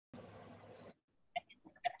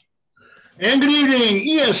And good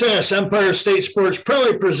evening. ESS Empire State Sports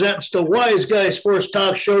proudly presents the Wise Guy Sports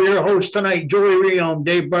Talk Show. Your host tonight, Joey Riom,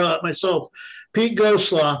 Dave Bartlett, myself, Pete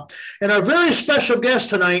Goslaw. And our very special guest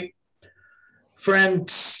tonight,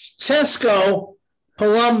 Francesco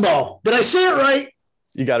Palumbo. Did I say it right?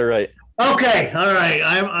 You got it right. Okay. All right.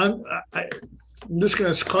 I'm just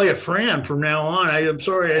going to call you Fran from now on. I'm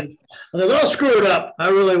sorry. I'll screw it up. I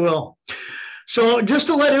really will. So just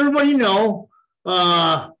to let everybody know,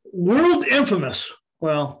 world infamous,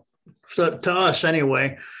 well, to us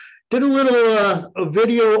anyway, did a little a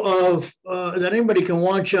video of that anybody can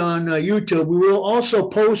watch on YouTube. We will also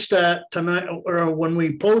post that tonight, or when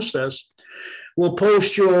we post this, we'll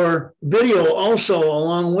post your video also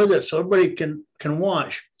along with it, so everybody can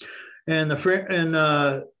watch. And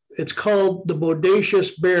it's called the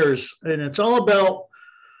Bodacious Bears, and it's all about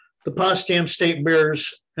the Potsdam State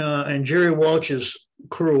Bears and Jerry Welch's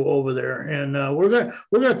crew over there. And we're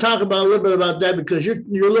gonna talk about a little bit about that, because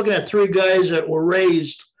you're looking at three guys that were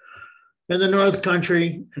raised in the North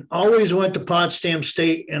Country and always went to Potsdam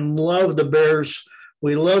State and loved the Bears.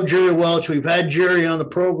 We love Jerry Welch. We've had Jerry on the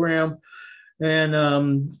program,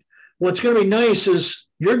 and what's going to be nice is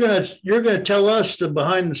you're gonna tell us the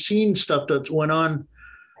behind the scenes stuff that went on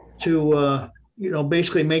to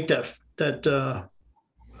basically make that a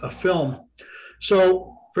film. So,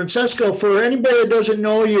 Francesco, for anybody that doesn't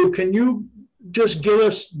know you, can you just give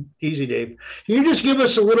us, easy Dave, can you just give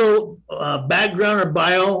us a little background or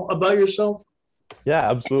bio about yourself? Yeah,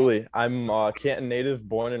 absolutely. I'm a Canton native,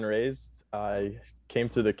 born and raised. I came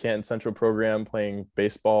through the Canton Central program playing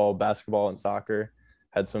baseball, basketball, and soccer.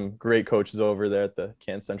 Had some great coaches over there at the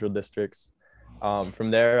Canton Central districts. From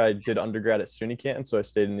there, I did undergrad at SUNY Canton, so I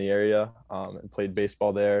stayed in the area and played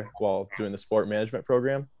baseball there while doing the sport management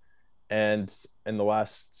program. And in the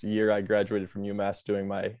last year, I graduated from UMass doing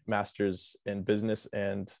my master's in business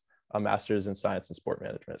and a master's in science and sport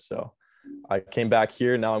management. So I came back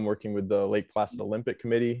here. Now I'm working with the Lake Placid Olympic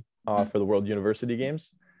Committee for the World University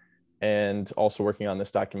Games, and also working on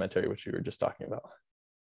this documentary, which we were just talking about.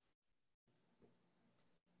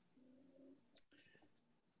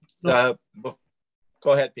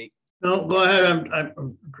 Go ahead, Pete. No, go ahead. I'm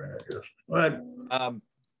trying to do this. Go ahead.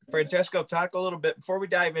 Francesco, talk a little bit before we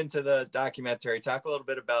dive into the documentary. Talk a little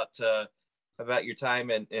bit about your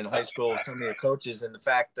time in high school, some of your coaches, and the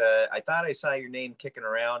fact I thought I saw your name kicking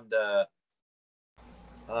around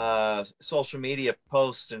social media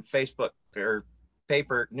posts and Facebook or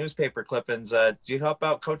newspaper clippings. Did you help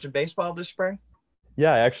out coaching baseball this spring?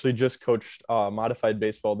 Yeah, I actually just coached modified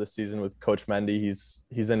baseball this season with Coach Mendy.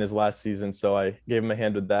 He's in his last season, so I gave him a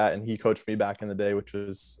hand with that, and he coached me back in the day, which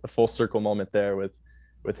was a full circle moment there with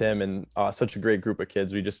him and such a great group of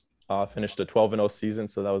kids. We just finished a 12-0 season,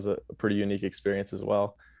 so that was a pretty unique experience as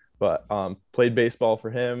well. But played baseball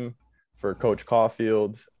for him, for Coach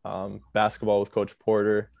Caulfield, basketball with Coach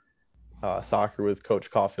Porter, soccer with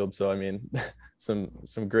Coach Caulfield. So I mean, some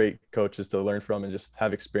great coaches to learn from and just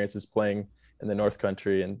have experiences playing in the North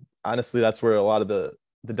Country. And honestly, that's where a lot of the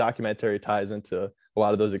documentary ties into a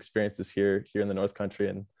lot of those experiences here in the North Country,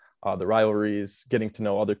 and the rivalries, getting to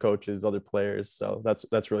know other coaches, other players. So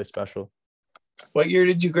that's really special. What year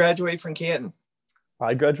did you graduate from Canton?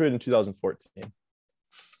 I graduated in 2014.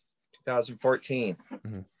 2014.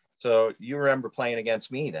 Mm-hmm. So you remember playing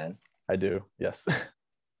against me then? I do, yes.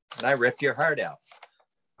 And I ripped your heart out.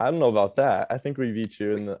 I don't know about that. I think we beat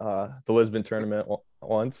you in the Lisbon tournament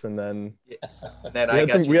once, and then, we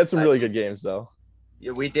had some really good games though.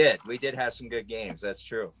 Yeah, we did. We did have some good games. That's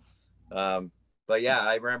true. But yeah,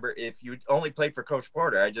 I remember if you only played for Coach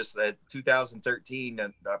Porter. I just 2013,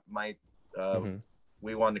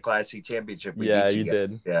 we won the Class C championship. Yeah, you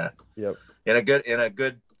did. Yeah. Yep. In a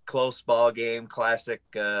good close ball game, classic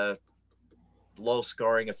low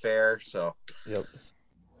scoring affair. So. Yep.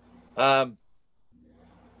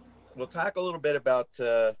 We'll talk a little bit about.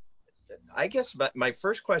 I guess my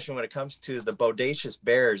first question when it comes to the Bodacious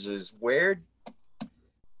Bears is where'd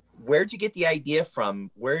you get the idea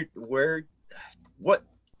from? What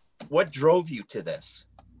drove you to this?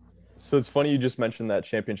 So it's funny you just mentioned that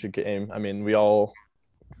championship game. I mean, we all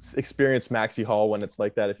experience Maxey Hall when it's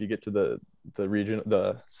like that. If you get to the region,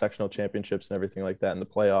 the sectional championships and everything like that in the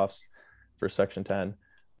playoffs for Section 10.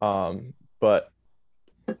 But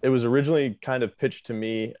it was originally kind of pitched to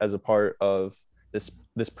me as a part of this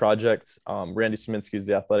project. Randy Szyminski is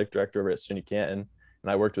the athletic director over at SUNY Canton,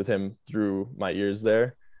 and I worked with him through my years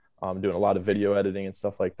there, doing a lot of video editing and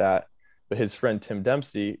stuff like that. But his friend Tim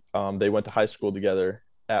Dempsey, they went to high school together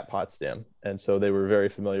at Potsdam, and so they were very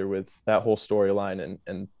familiar with that whole storyline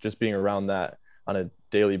and just being around that on a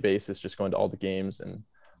daily basis, just going to all the games and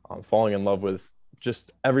falling in love with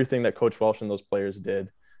just everything that Coach Welsh and those players did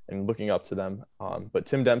and looking up to them. But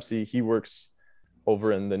Tim Dempsey, he works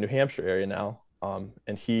over in the New Hampshire area now,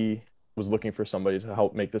 and he was looking for somebody to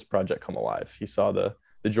help make this project come alive. He saw the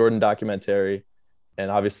Jordan documentary,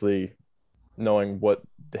 and obviously knowing what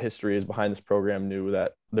the history is behind this program, knew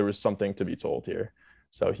that there was something to be told here.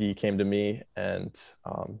 So he came to me, and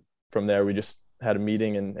from there we just had a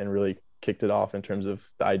meeting and really kicked it off in terms of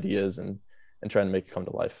the ideas and trying to make it come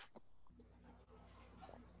to life.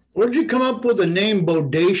 Where did you come up with the name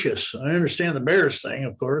Bodacious? I understand the Bears thing,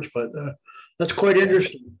 of course, but that's quite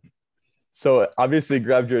interesting. So obviously it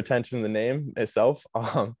grabbed your attention, the name itself.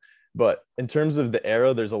 But in terms of the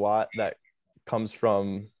era, there's a lot that comes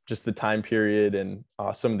from just the time period and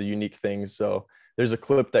some of the unique things. So there's a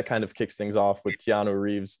clip that kind of kicks things off with Keanu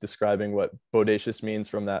Reeves describing what bodacious means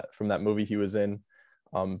from that movie he was in,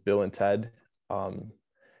 Bill and Ted.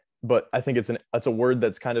 But I think it's a word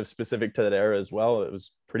that's kind of specific to that era as well. It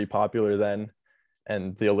was pretty popular then,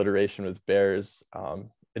 and the alliteration with Bears,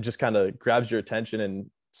 it just kind of grabs your attention and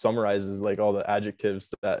summarizes like all the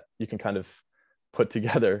adjectives that you can kind of put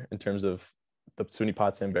together in terms of the SUNY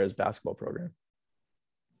Potsdam Bears basketball program.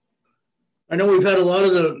 I know we've had a lot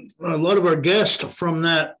of our guests from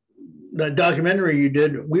that documentary you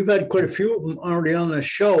did. We've had quite a few of them already on the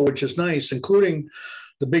show, which is nice, including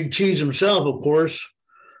the Big Cheese himself, of course.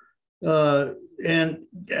 And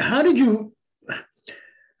how did you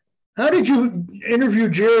interview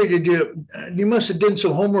Jerry? You must have done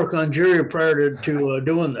some homework on Jerry prior to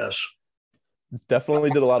doing this?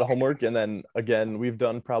 Definitely did a lot of homework. And then again, we've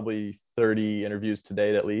done probably 30 interviews to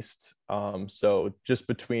date at least. So just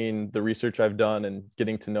between the research I've done and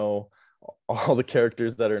getting to know all the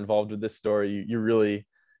characters that are involved with this story, you really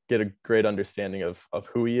get a great understanding of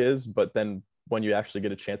who he is. But then when you actually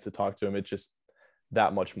get a chance to talk to him, it's just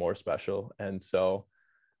that much more special. And so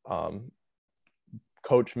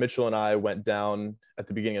Coach Mitchell and I went down at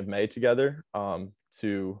the beginning of May together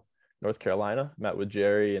to North Carolina, met with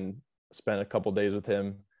Jerry and spent a couple days with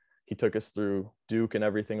him. He took us through Duke and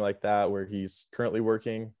everything like that, where he's currently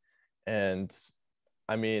working. And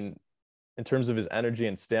I mean, in terms of his energy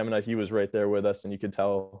and stamina, he was right there with us, and you could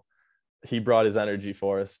tell he brought his energy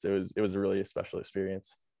for us. It was a really special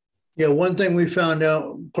experience. Yeah, one thing we found out,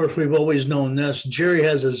 of course, we've always known this, Jerry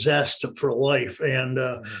has a zest for life. And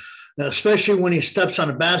especially when he steps on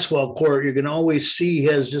a basketball court, you can always see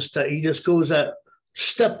he just goes that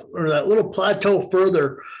step or that little plateau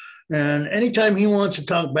further. And anytime he wants to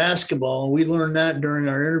talk basketball, and we learned that during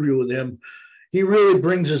our interview with him, he really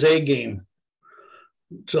brings his A game.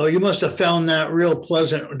 So you must have found that real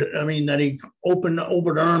pleasant. I mean, that he opened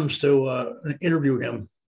arms to interview him.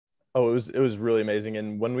 Oh, it was really amazing.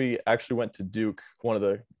 And when we actually went to Duke, one of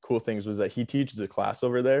the cool things was that he teaches a class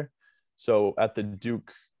over there. So at the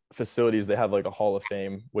Duke facilities, they have like a Hall of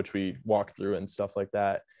Fame, which we walked through and stuff like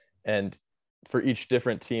that. And for each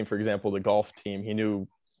different team, for example, the golf team, he knew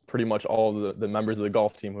pretty much all of the members of the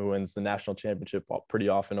golf team who wins the national championship pretty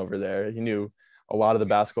often over there. He knew a lot of the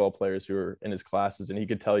basketball players who were in his classes, and he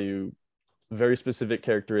could tell you very specific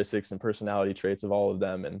characteristics and personality traits of all of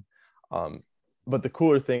them. And but the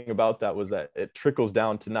cooler thing about that was that it trickles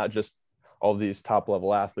down to not just all these top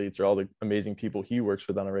level athletes or all the amazing people he works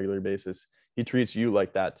with on a regular basis. He treats you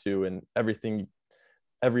like that too. And every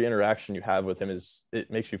interaction you have with him it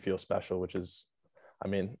makes you feel special, which is, I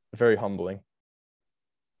mean, very humbling.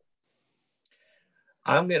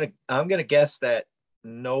 I'm gonna guess that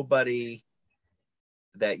nobody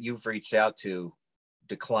that you've reached out to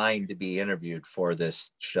declined to be interviewed for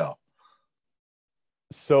this show.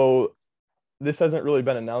 So this hasn't really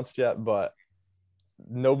been announced yet, but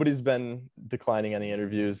nobody's been declining any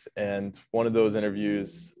interviews. And one of those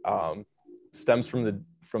interviews stems from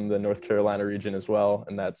the North Carolina region as well,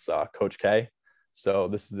 and that's Coach K. So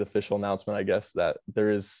this is the official announcement, I guess, that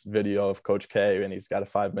there is video of Coach K, and he's got a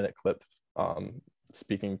 5-minute clip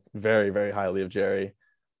speaking very, very highly of Jerry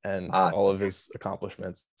and all of his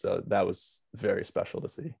accomplishments. So that was very special to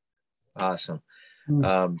see. Awesome.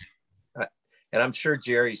 And I'm sure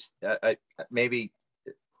Jerry's maybe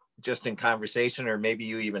just in conversation, or maybe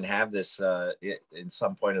you even have this in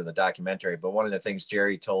some point of the documentary, but one of the things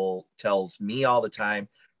Jerry tells me all the time,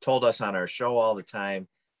 told us on our show all the time,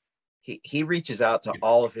 he reaches out to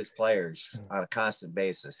all of his players on a constant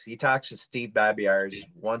basis. He talks to Steve Babiars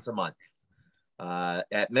once a month,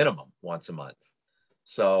 at minimum once a month.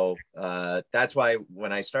 So that's why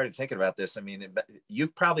when I started thinking about this, I mean, you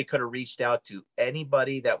probably could have reached out to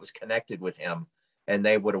anybody that was connected with him, and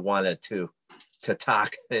they would have wanted to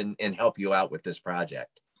talk and help you out with this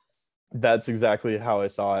project. That's exactly how I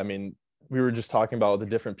saw it. I mean, we were just talking about the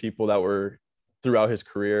different people that were throughout his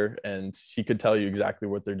career, and he could tell you exactly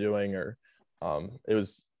what they're doing. Or it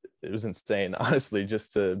was insane, honestly,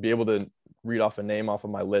 just to be able to read off a name off of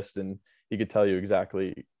my list, and he could tell you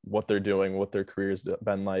exactly what they're doing, what their career's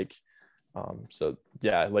been like. So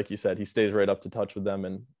yeah, like you said, he stays right up to touch with them,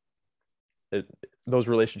 and those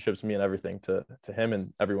relationships mean everything to him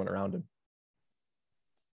and everyone around him.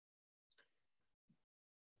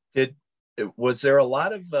 Was there a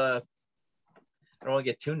lot of I don't want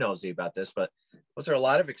to get too nosy about this, but was there a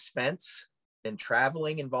lot of expense and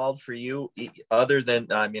traveling involved for you, other than,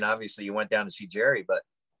 I mean, obviously you went down to see Jerry, but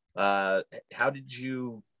how did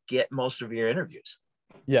you get most of your interviews?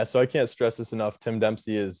 Yeah, so I can't stress this enough. Tim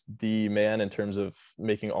Dempsey is the man in terms of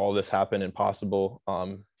making all this happen and possible.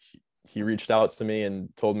 He reached out to me and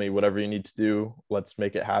told me, whatever you need to do, let's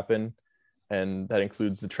make it happen. And that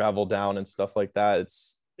includes the travel down and stuff like that.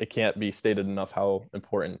 It can't be stated enough how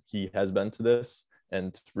important he has been to this.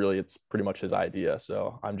 And really, it's pretty much his idea.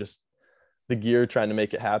 So I'm just the gear trying to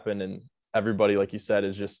make it happen. And everybody, like you said,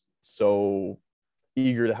 is just so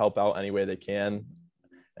eager to help out any way they can.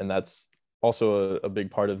 And that's also a big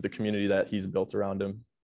part of the community that he's built around him.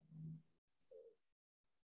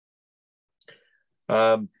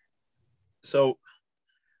 So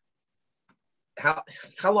how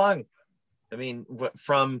long, I mean,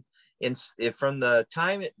 from the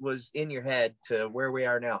time it was in your head to where we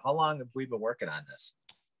are now, how long have we been working on this?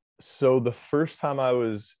 So the first time I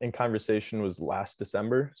was in conversation was last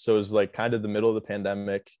December. So it was like kind of the middle of the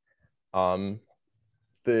pandemic.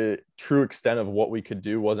 The true extent of what we could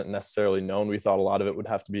do wasn't necessarily known. We thought a lot of it would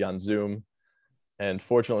have to be on Zoom, and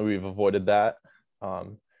fortunately we've avoided that.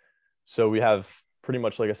 So we have pretty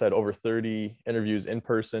much, like I said, over 30 interviews in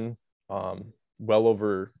person, well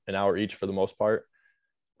over an hour each for the most part.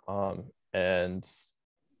 And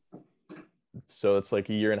so it's like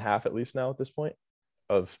a year and a half at least now at this point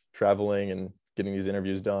of traveling and getting these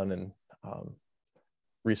interviews done and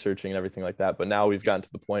researching and everything like that. But now we've gotten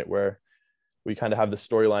to the point where we kind of have the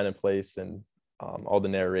storyline in place and all the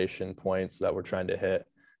narration points that we're trying to hit.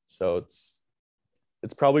 So it's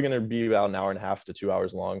probably going to be about an hour and a half to 2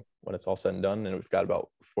 hours long when it's all said and done. And we've got about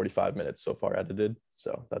 45 minutes so far edited.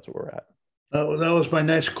 So that's where we're at. That was my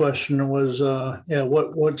next question was,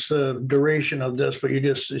 what's the duration of this? But you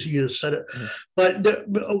just said it. Mm-hmm.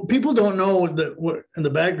 But people don't know that what in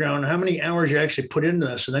the background, how many hours you actually put into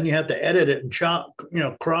this, and then you have to edit it and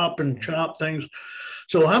crop and chop things.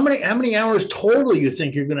 So how many hours total you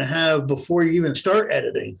think you're going to have before you even start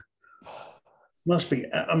editing? Must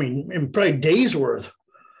be, I mean, probably days worth.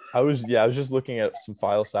 I was just looking at some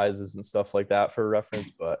file sizes and stuff like that for reference,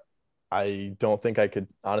 but I don't think I could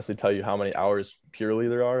honestly tell you how many hours purely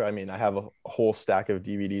there are. I mean, I have a whole stack of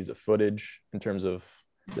DVDs of footage in terms of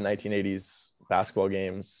the 1980s basketball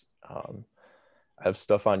games. I have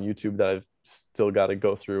stuff on YouTube that I've still got to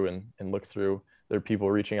go through and look through. There are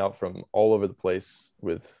people reaching out from all over the place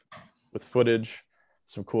with footage,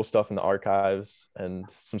 some cool stuff in the archives, and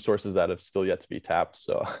some sources that have still yet to be tapped.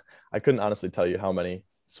 So I couldn't honestly tell you how many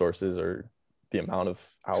sources or the amount of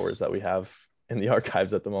hours that we have in the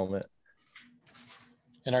archives at the moment.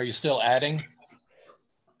 And are you still adding?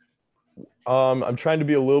 I'm trying to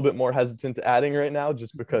be a little bit more hesitant to adding right now,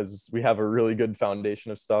 just because we have a really good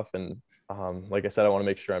foundation of stuff. And like I said, I want to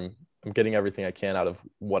make sure I'm getting everything I can out of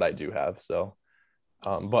what I do have. So,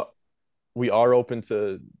 but we are open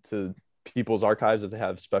to people's archives if they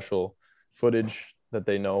have special footage that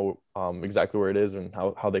they know exactly where it is and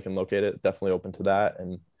how they can locate it. Definitely open to that.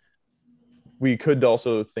 And we could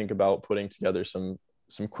also think about putting together some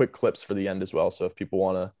quick clips for the end as well. So if people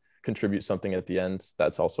want to contribute something at the end,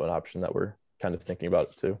 that's also an option that we're kind of thinking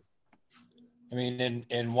about too. I mean,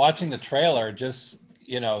 in watching the trailer, just,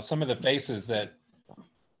 some of the faces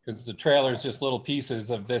because the trailer is just little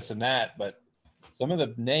pieces of this and that, but some of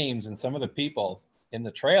the names and some of the people in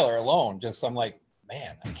the trailer alone, just I'm like,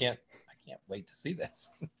 man, I can't wait to see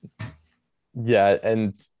this. Yeah.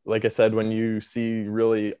 And like I said, when you see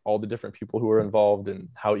really all the different people who are involved and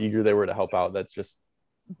how eager they were to help out, that's just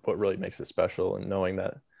what really makes it special. And knowing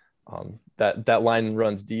that that line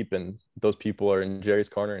runs deep and those people are in Jerry's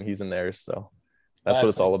corner and he's in theirs. So that's what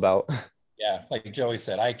it's all about. Yeah. Like Joey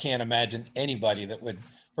said, I can't imagine anybody that would,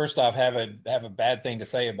 first off, have a bad thing to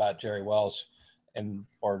say about Jerry Welsh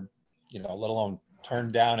or let alone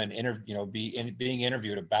turn down an interview, being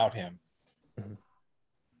interviewed about him.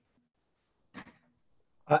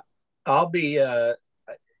 I'll be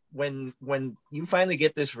when you finally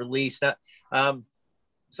get this released.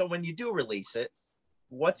 So when you do release it,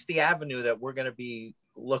 what's the avenue that we're going to be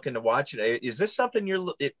looking to watch it? Is this something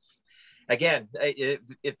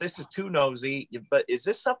if this is too nosy, but is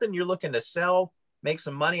this something you're looking to sell make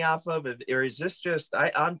some money off of, or is this just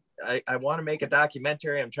I want to make a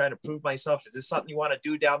documentary? I'm trying to prove myself. Is this something you want to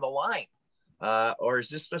do down the line, or is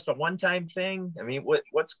this just a one-time thing? I mean,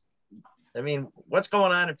 what's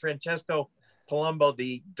going on in Francesco Palumbo,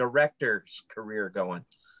 the director's career, going?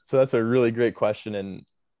 So that's a really great question, and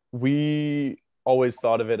we always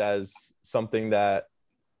thought of it as something that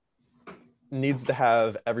needs to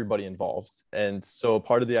have everybody involved. And so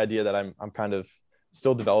part of the idea that I'm kind of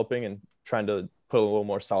still developing and trying to put a little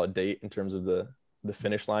more solid date in terms of the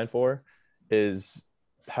finish line for is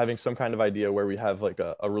having some kind of idea where we have like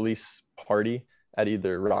a release party at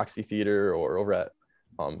either Roxy Theater or over at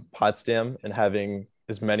Potsdam, and having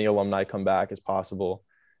as many alumni come back as possible,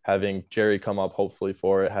 having Jerry come up hopefully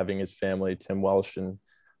for it, having his family, Tim Welsh, and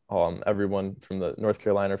everyone from the North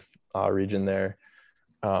Carolina region there.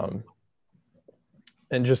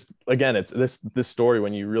 And just, again, it's this story,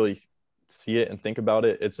 when you really see it and think about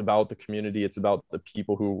it, it's about the community. It's about the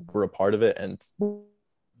people who were a part of it. And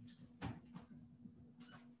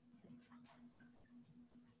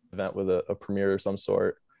event with a premiere of some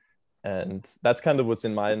sort. And that's kind of what's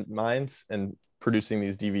in my mind, and producing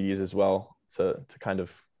these DVDs as well to kind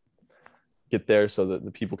of get there so that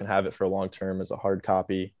the people can have it for a long term as a hard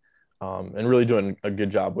copy, and really doing a good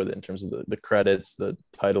job with it in terms of the credits, the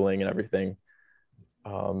titling and everything.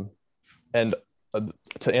 And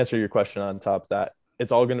to answer your question on top of that,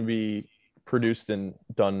 it's all going to be produced and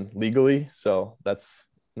done legally. So that's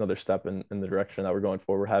another step in the direction that we're going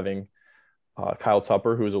for. We're having Kyle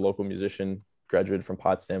Tupper, who is a local musician, graduated from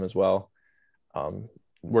Potsdam as well,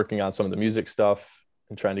 working on some of the music stuff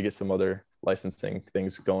and trying to get some other licensing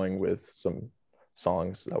things going with some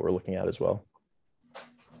songs that we're looking at as well.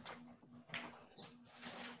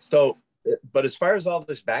 So, but as far as all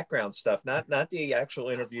this background stuff, not the actual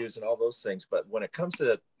interviews and all those things, but when it comes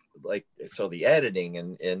to so the editing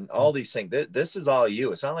and all these things, this is all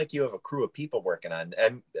you. It's not like you have a crew of people working on,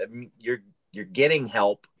 and you're getting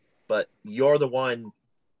help, but you're the one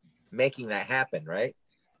making that happen, right?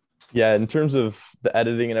 Yeah, in terms of the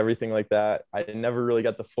editing and everything like that, I never really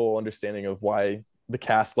got the full understanding of why the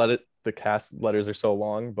cast letters are so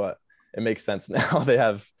long, but it makes sense now. They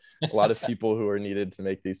have a lot of people who are needed to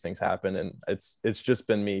make these things happen, and it's just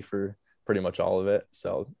been me for pretty much all of it.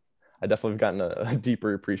 So I definitely have gotten a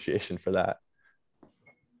deeper appreciation for that.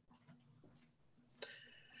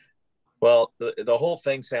 Well, the whole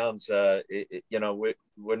thing sounds,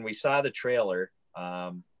 when we saw the trailer,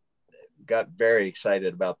 got very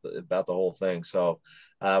excited about the whole thing. So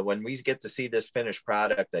when we get to see this finished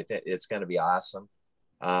product, I think it's going to be awesome.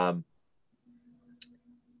 Now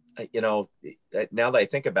that I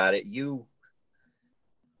think about it,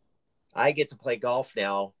 I get to play golf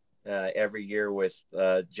now every year with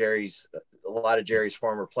a lot of Jerry's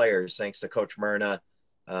former players, thanks to Coach Myrna,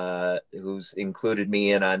 who's included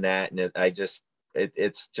me in on that. And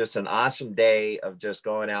it's just an awesome day of just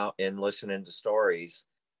going out and listening to stories.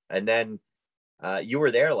 And then you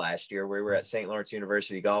were there last year. We were at St. Lawrence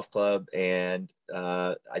University Golf Club, and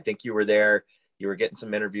I think you were there. You were getting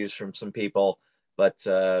some interviews from some people, but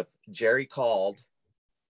Jerry called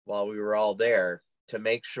while we were all there to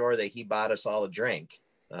make sure that he bought us all a drink.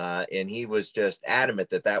 And he was just adamant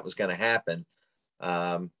that was going to happen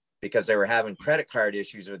because they were having credit card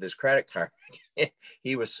issues with his credit card.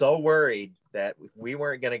 He was so worried that we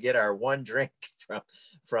weren't going to get our one drink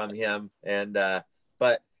from him. And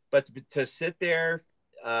but to sit there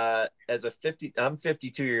as I'm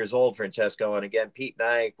 52 years old, Francesco, and again, Pete and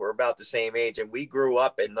I, we're about the same age, and we grew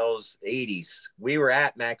up in those 80s. We were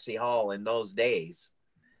at Maxey Hall in those days.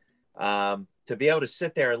 To be able to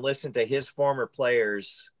sit there and listen to his former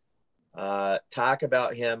players talk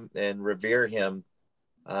about him and revere him,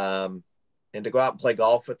 and to go out and play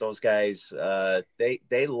golf with those guys,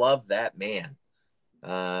 they love that man.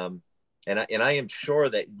 And I am sure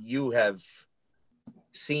that you have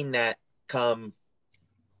seen that come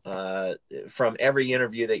from every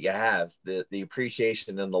interview that you have, the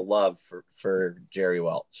appreciation and the love for Jerry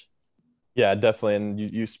Welch. Yeah, definitely. And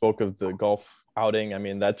you spoke of the golf outing. I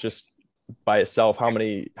mean, that just by itself, how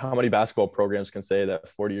many basketball programs can say that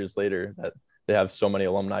 40 years later that they have so many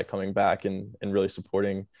alumni coming back and really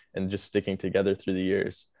supporting and just sticking together through the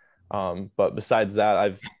years. But besides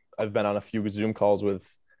that, I've been on a few Zoom calls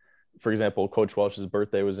with, for example, Coach Welch's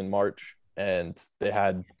birthday was in March, and they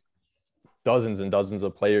had dozens and dozens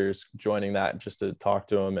of players joining that just to talk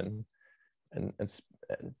to him, and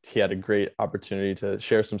he had a great opportunity to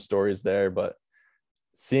share some stories there. But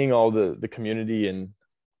seeing all the community, and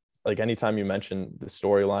like anytime you mention the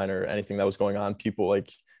storyline or anything that was going on, people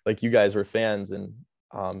like you guys were fans, and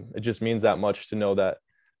it just means that much to know that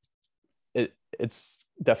it's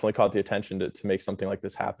definitely caught the attention to make something like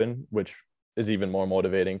this happen, which is even more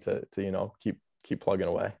motivating to keep plugging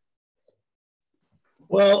away.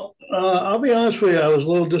 Well, I'll be honest with you, I was a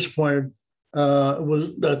little disappointed.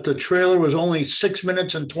 Was that the trailer was only 6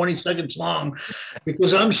 minutes and 20 seconds long,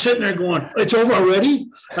 because I'm sitting there going, "It's over already."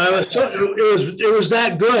 It was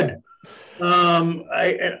that good.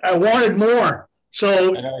 I wanted more,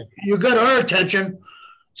 so you got our attention.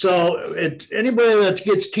 So anybody that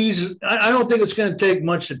gets teased, I don't think it's going to take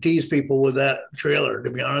much to tease people with that trailer, to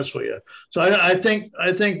be honest with you. So I think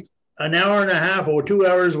an hour and a half or 2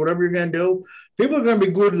 hours, whatever you're going to do, people are going to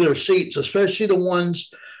be glued to their seats, especially the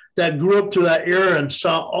ones that grew up through that era and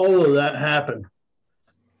saw all of that happen.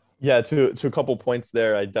 Yeah, to a couple points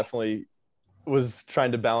there, I definitely was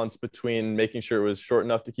trying to balance between making sure it was short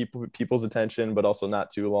enough to keep people's attention, but also not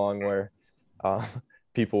too long where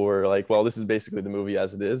people were like, well, this is basically the movie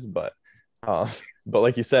as it is. But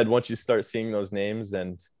like you said, once you start seeing those names,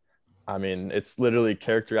 and I mean, it's literally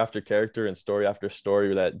character after character and story after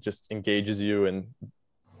story that just engages you, and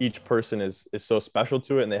each person is so special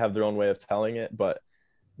to it, and they have their own way of telling it. But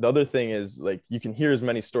the other thing is, like, you can hear as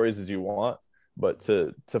many stories as you want, but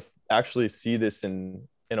to actually see this in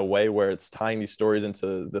a way where it's tying these stories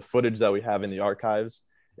into the footage that we have in the archives,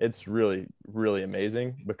 it's really, really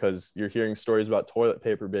amazing, because you're hearing stories about toilet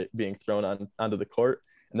paper being thrown onto the court.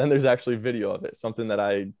 And then there's actually video of it, something that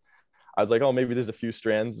I was like, oh, maybe there's a few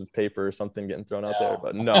strands of paper or something getting thrown out there.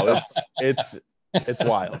 But no, it's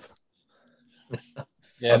wild.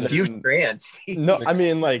 Yeah, a few strands. No, I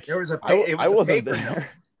mean, like, there was I wasn't there.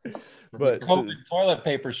 But the COVID toilet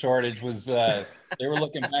paper shortage was they were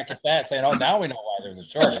looking back at that saying, oh, now we know why there's a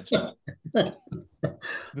shortage.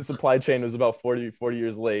 The supply chain was about 40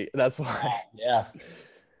 years late. That's why. Yeah.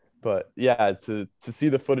 But yeah, to see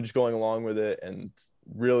the footage going along with it, and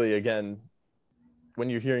really, again, when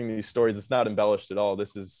you're hearing these stories, it's not embellished at all.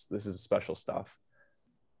 This is special stuff.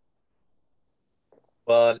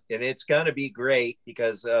 Well, and it's going to be great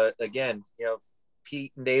because, again,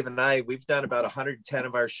 Pete and Dave and I, we've done about 110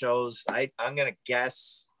 of our shows. I'm going to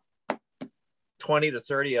guess 20 to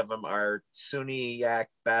 30 of them are SUNY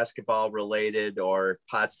basketball related or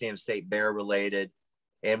Potsdam State Bear related.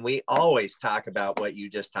 And we always talk about what you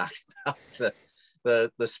just talked about,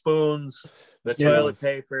 the spoons, the toilet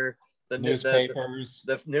paper, the newspapers,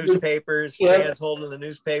 the newspapers, fans holding the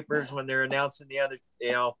newspapers when they're announcing the other,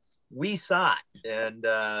 we saw it. And,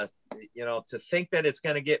 to think that it's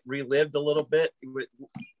going to get relived a little bit,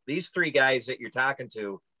 these three guys that you're talking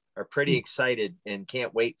to are pretty excited and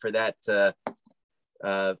can't wait for that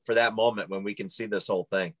moment when we can see this whole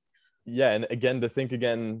thing. Yeah. And again, to think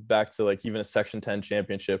again back to like even a Section 10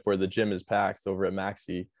 championship where the gym is packed over at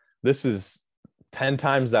Maxey, this is 10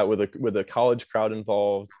 times that with a college crowd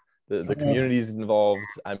involved, the community's involved.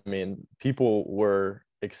 I mean, people were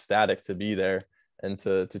ecstatic to be there and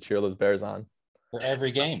to cheer those Bears on. For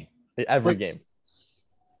every game. Every game.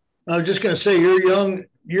 I was just going to say, you're young.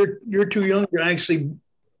 You're too young to actually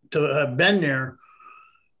to have been there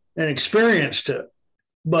and experienced it.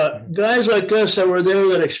 But guys like us that were there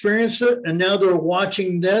that experienced it, and now they're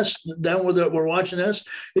watching this, then we're watching this,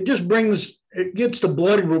 it gets the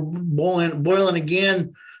blood boiling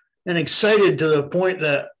again and excited to the point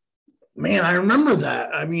that, man, I remember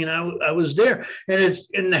that. I mean, I was there, and it's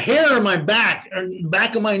in the hair on my back and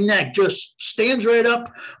back of my neck just stands right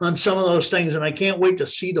up on some of those things. And I can't wait to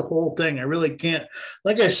see the whole thing. I really can't.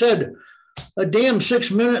 Like I said, a damn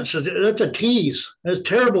 6 minutes, that's a tease. That's a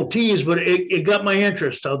terrible tease, but it got my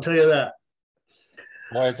interest. I'll tell you that.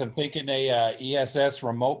 Boys, I'm thinking a ESS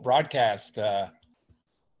remote broadcast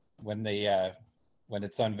when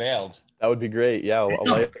it's unveiled. That would be great. Yeah,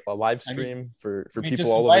 a live stream for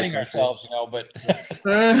people all over the country. Ourselves, but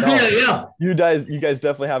yeah. You guys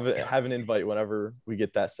definitely have an invite whenever we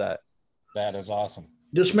get that set. That is awesome.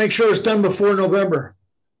 Just make sure it's done before November.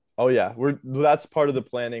 Oh yeah, that's part of the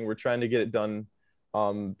planning. We're trying to get it done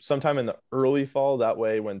sometime in the early fall. That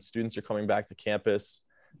way, when students are coming back to campus,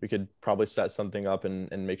 we could probably set something up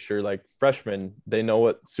and make sure, like, freshmen, they know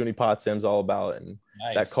what SUNY Potsdam's all about, and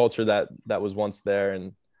that culture that was once there,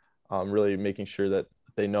 and really making sure that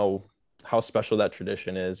they know how special that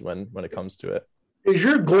tradition is when it comes to it. Is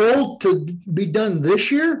your goal to be done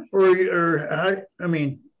this year, or I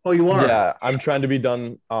mean, oh, you are? Yeah, I'm trying to be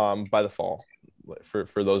done by the fall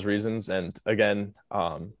for those reasons. And again,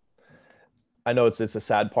 I know it's a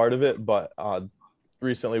sad part of it, but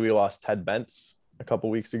recently we lost Ted Bentz a couple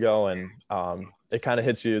weeks ago, and it kind of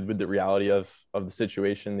hits you with the reality of the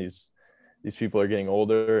situation. These people are getting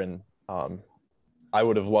older, and I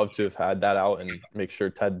would have loved to have had that out and make sure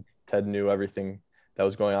Ted knew everything that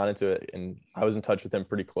was going on into it. And I was in touch with him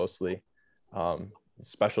pretty closely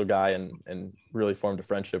Special guy, and really formed a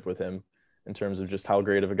friendship with him in terms of just how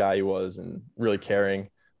great of a guy he was and really caring.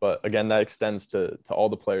 But again, that extends to all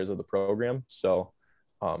the players of the program. So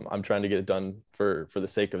I'm trying to get it done for the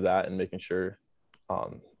sake of that and making sure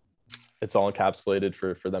it's all encapsulated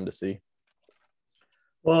for them to see.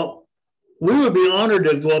 Well, we would be honored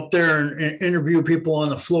to go up there and interview people on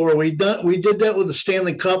the floor. We did that with the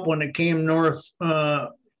Stanley Cup when it came north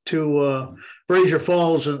to Fraser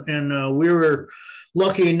Falls, and we were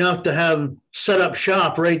lucky enough to have set up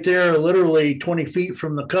shop right there, literally 20 feet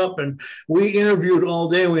from the cup, and we interviewed all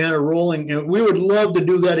day. We had a rolling, and we would love to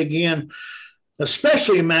do that again,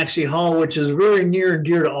 especially in Maxey Hall, which is very near and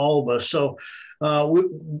dear to all of us. So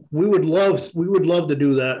we would love to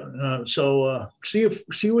do that. So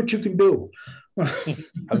see what you can do.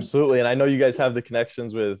 Absolutely. And I know you guys have the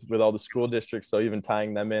connections with all the school districts. So even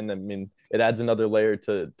tying them in, I mean, it adds another layer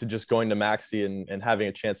to just going to Maxey and having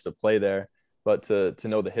a chance to play there, but to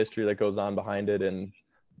know the history that goes on behind it and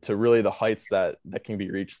to really the heights that can be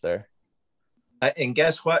reached there. And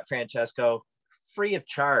guess what, Francesco? Free of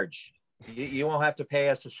charge. You won't have to pay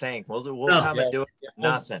us a thing. We'll come and do it for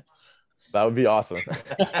nothing. That would be awesome.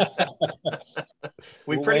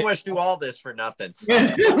 We pretty much do all this for nothing.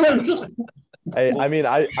 So. I mean,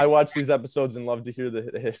 I watch these episodes and love to hear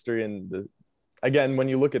the history. And again, when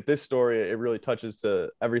you look at this story, it really touches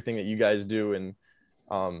to everything that you guys do. And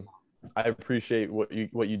I appreciate what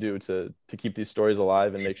you do to keep these stories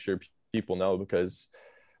alive and make sure people know, because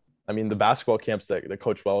I mean, the basketball camps that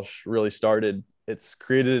Coach Welsh really started, it's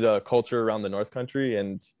created a culture around the North Country,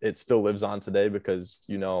 and it still lives on today because,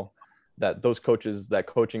 you know, that those coaches, that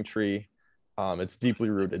coaching tree, it's deeply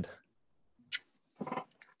rooted.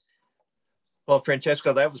 Well,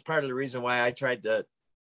 Francesco, that was part of the reason why I tried to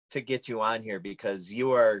get you on here, because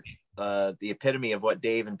you are the epitome of what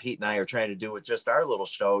Dave and Pete and I are trying to do with just our little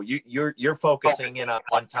show. You're focusing in on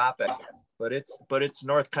one topic, but it's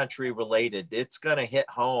North Country related. It's going to hit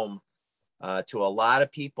home to a lot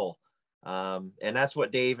of people. And that's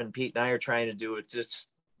what Dave and Pete and I are trying to do with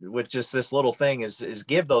just this little thing is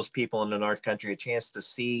give those people in the North Country a chance to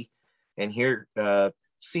see and hear,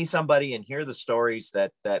 see somebody and hear the stories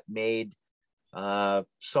that made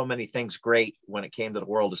so many things great when it came to the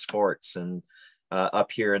world of sports and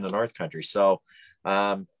up here in the North Country. So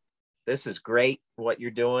this is great what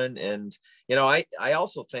you're doing. And, you know, I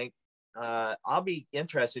also think I'll be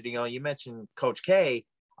interested, you know, you mentioned Coach K.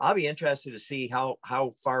 I'll be interested to see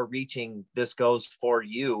how far reaching this goes for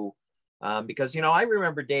you. Because, you know, I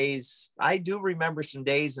do remember some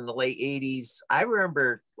days in the late 80s. I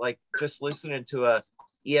remember like just listening to a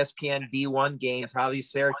ESPN D1 game, probably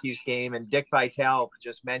Syracuse game, and Dick Vitale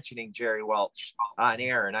just mentioning Jerry Welch on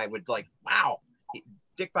air. And I would like, wow,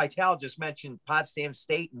 Dick Vitale just mentioned Potsdam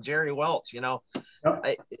State and Jerry Welch, you know.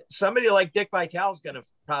 Somebody like Dick Vitale is going to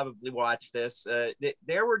probably watch this.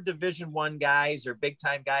 There were Division I guys or big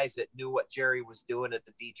time guys that knew what Jerry was doing at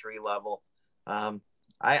the D3 level.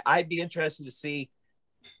 I'd be interested to see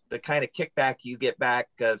the kind of kickback you get back,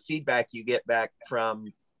 feedback you get back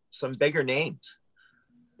from some bigger names.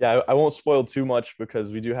 Yeah, I won't spoil too much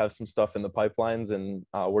because we do have some stuff in the pipelines and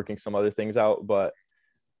working some other things out. But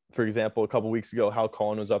for example, a couple of weeks ago, Hal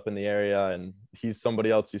Cullen was up in the area, and he's somebody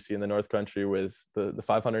else you see in the North Country with the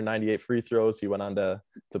 598 free throws. He went on to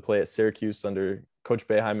play at Syracuse under Coach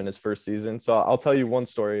Boeheim in his first season. So I'll tell you one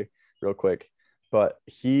story real quick. But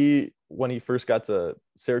when he first got to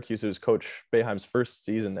Syracuse, it was Coach Boeheim's first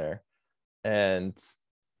season there. And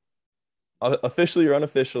officially or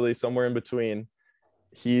unofficially, somewhere in between,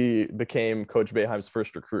 he became Coach Boeheim's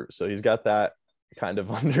first recruit. So he's got that kind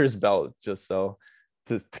of under his belt, just so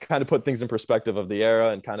to kind of put things in perspective of the era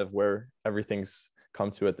and kind of where everything's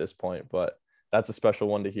come to at this point. But that's a special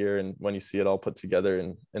one to hear. And when you see it all put together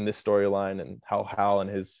in this storyline and how Hal and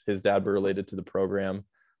his dad were related to the program,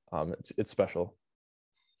 it's special.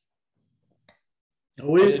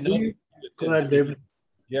 Go ahead, David.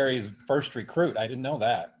 Jerry's first recruit. I didn't know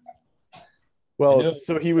that. Well,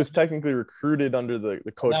 so he was technically recruited under the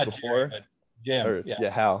coach Not before. Jerry, Jim. Yeah,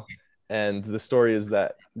 Hal. And the story is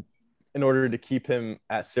that in order to keep him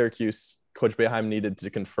at Syracuse, Coach Boeheim needed to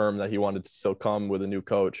confirm that he wanted to still come with a new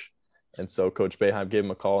coach. And so Coach Boeheim gave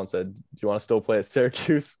him a call and said, "Do you want to still play at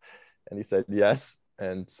Syracuse?" And he said, "Yes."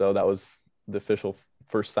 And so that was the official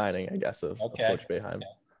first signing, I guess, of Coach Boeheim.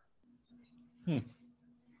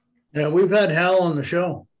 Yeah, we've had Hal on the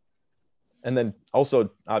show. And then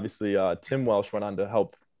also, obviously, Tim Welsh went on to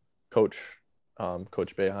help coach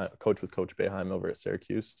Coach Boeheim over at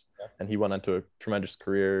Syracuse. And he went on to a tremendous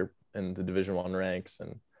career in the Division I ranks.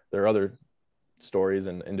 And there are other stories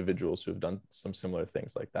and individuals who have done some similar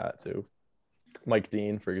things like that too. Mike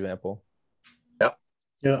Dean, for example.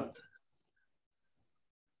 Yeah.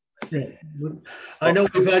 Yeah. I know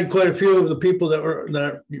we've had quite a few of the people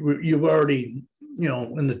that you've already,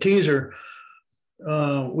 in the teaser.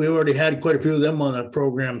 We already had quite a few of them on that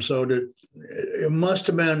program. So it must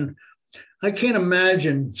have been, I can't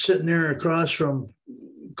imagine sitting there across from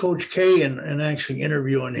Coach K and actually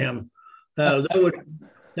interviewing him. That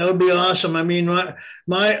would be awesome. I mean,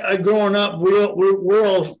 my growing up, we're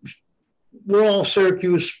all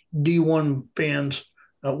Syracuse D1 fans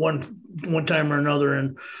at one time or another,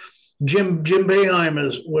 and Jim Boeheim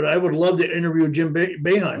is what I would love to interview Jim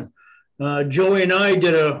Boeheim. Joey and I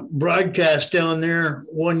did a broadcast down there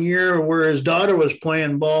one year where his daughter was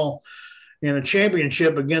playing ball in a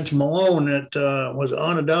championship against Malone at was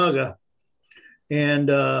Onondaga, and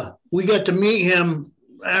we got to meet him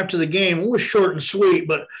after the game. It was short and sweet,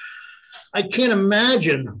 but I can't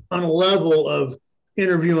imagine on a level of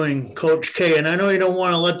interviewing Coach K. And I know you don't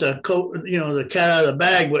want to let the cat out of the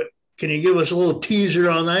bag, but can you give us a little teaser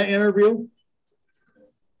on that interview?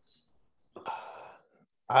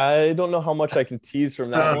 I don't know how much I can tease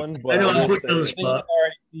from that one, but I know I I'm will putting you on the say, spot.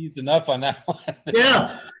 Already teased enough on that one.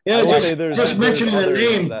 Yeah, I will just, say there's just mentioning the others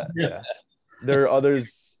name. that there are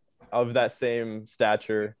others of that same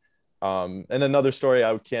stature. And another story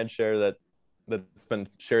I can share that's been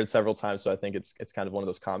shared several times, so I think it's kind of one of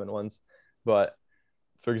those common ones. But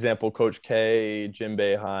for example, Coach K, Jim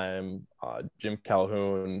Boeheim, Jim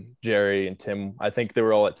Calhoun, Jerry, and Tim. I think they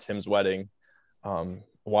were all at Tim's wedding a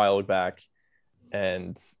while back.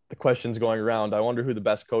 And the question's going around, I wonder who the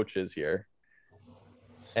best coach is here.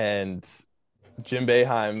 And Jim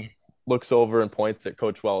Boeheim looks over and points at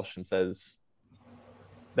Coach Welsh and says,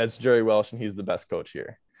 that's Jerry Welsh, and he's the best coach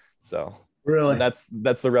here. So really, that's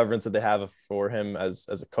the reverence that they have for him as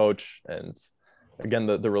a coach. And again,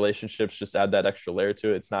 the relationships just add that extra layer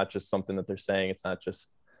to it. It's not just something that they're saying. It's not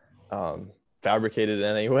just fabricated in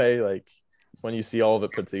any way. Like when you see all of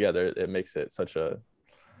it put together, it makes it such a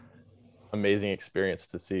amazing experience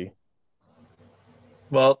to see.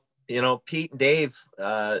 Well, Pete and Dave,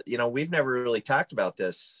 we've never really talked about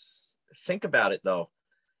this. Think about it though.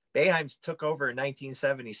 Boeheim's took over in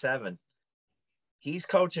 1977. He's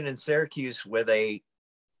coaching in Syracuse with a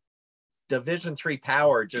Division III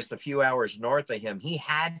power just a few hours north of him. He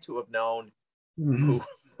had to have known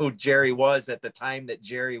who Jerry was at the time that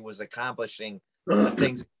Jerry was accomplishing the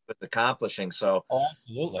things he was accomplishing. So,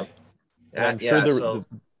 absolutely. I'm sure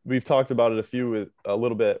we've talked about it a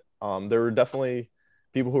little bit. There were definitely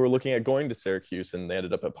people who were looking at going to Syracuse, and they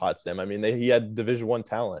ended up at Potsdam. I mean, he had Division I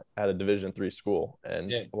talent at a Division III school,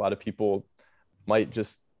 and a lot of people might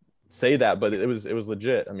just say that, but it was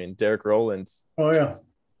legit. I mean, Derek Rowlands. Oh yeah.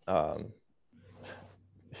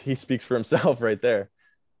 He speaks for himself right there.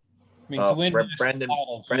 I mean, to win Brendan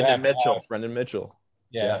Mitchell.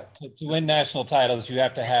 Yeah. To win national titles, you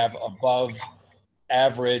have to have above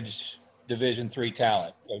average Division III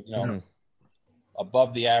talent.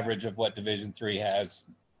 Above the average of what Division III has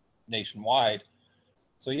nationwide.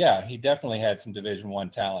 So yeah, he definitely had some Division I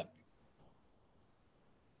talent.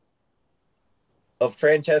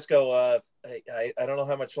 Francesco, I don't know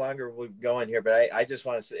how much longer we're going here, but I just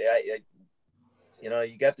want to say,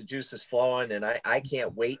 you got the juices flowing, and I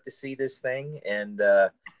can't wait to see this thing. And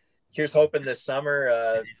here's hoping this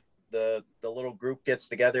summer the little group gets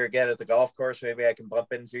together again at the golf course. Maybe I can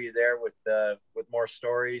bump into you there with more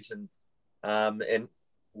stories. And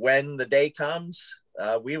when the day comes,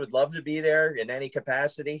 we would love to be there in any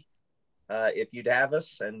capacity if you'd have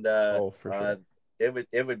us. And for sure.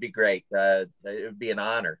 It would be great. It would be an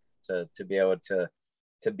honor to be able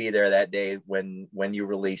to be there that day when you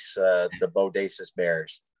release the Bodacious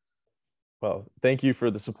Bears. Well, thank you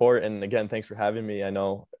for the support, and again, thanks for having me. I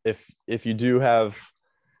know if you do have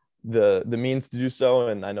the means to do so,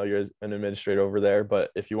 and I know you're an administrator over there,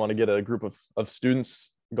 but if you want to get a group of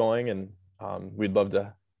students going, and we'd love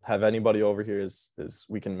to have anybody over here as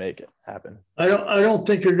we can make it happen. I don't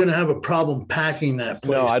think you're going to have a problem packing that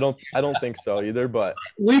place. No, I don't think so either. But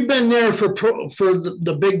we've been there for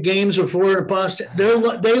the big games before in Boston. They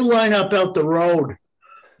line up out the road.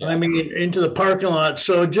 Yeah. I mean, into the parking lot.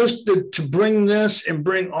 So just to bring this and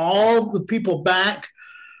bring all the people back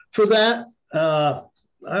for that,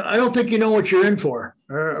 I don't think you know what you're in for.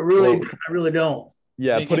 I really don't.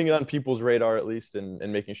 Yeah, putting it on people's radar at least, and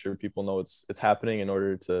making sure people know it's happening in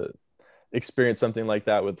order to experience something like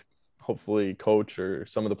that with hopefully coach or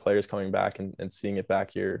some of the players coming back and seeing it back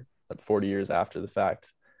here 40 years after the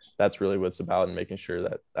fact. That's really what it's about, and making sure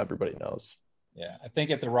that everybody knows. Yeah, I think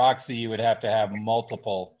at the Roxy you would have to have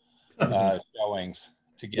multiple showings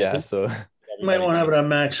to get. Yeah, so you might want to have it on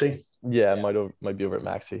Maxi. Yeah, might be over at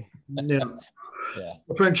Maxi. Yeah. Yeah.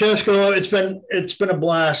 Francesco, it's been a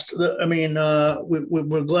blast. I mean,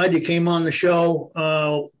 we're glad you came on the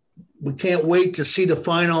show. We can't wait to see the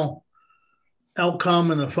final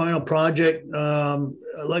outcome and the final project.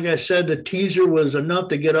 Like I said, the teaser was enough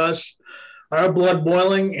to get our blood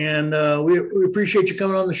boiling, and we appreciate you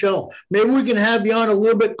coming on the show. Maybe we can have you on a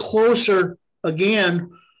little bit closer again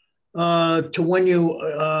to when you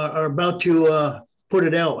are about to put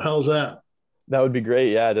it out. How's that? That would be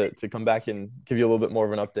great. Yeah, to come back and give you a little bit more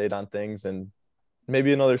of an update on things and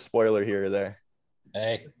maybe another spoiler here or there.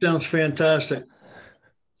 Hey, Sounds fantastic.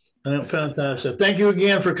 Fantastic. Thank you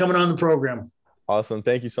again for coming on the program. Awesome.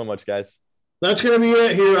 Thank you so much, guys. That's going to be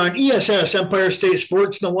it here on ESS Empire State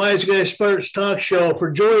Sports, the Wise Guys Sports Talk Show.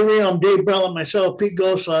 For Joey Reel, I'm Dave Brellett, myself, Pete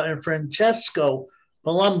Gosa, and Francesco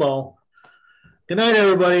Palumbo. Good night,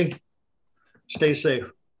 everybody. Stay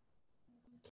safe.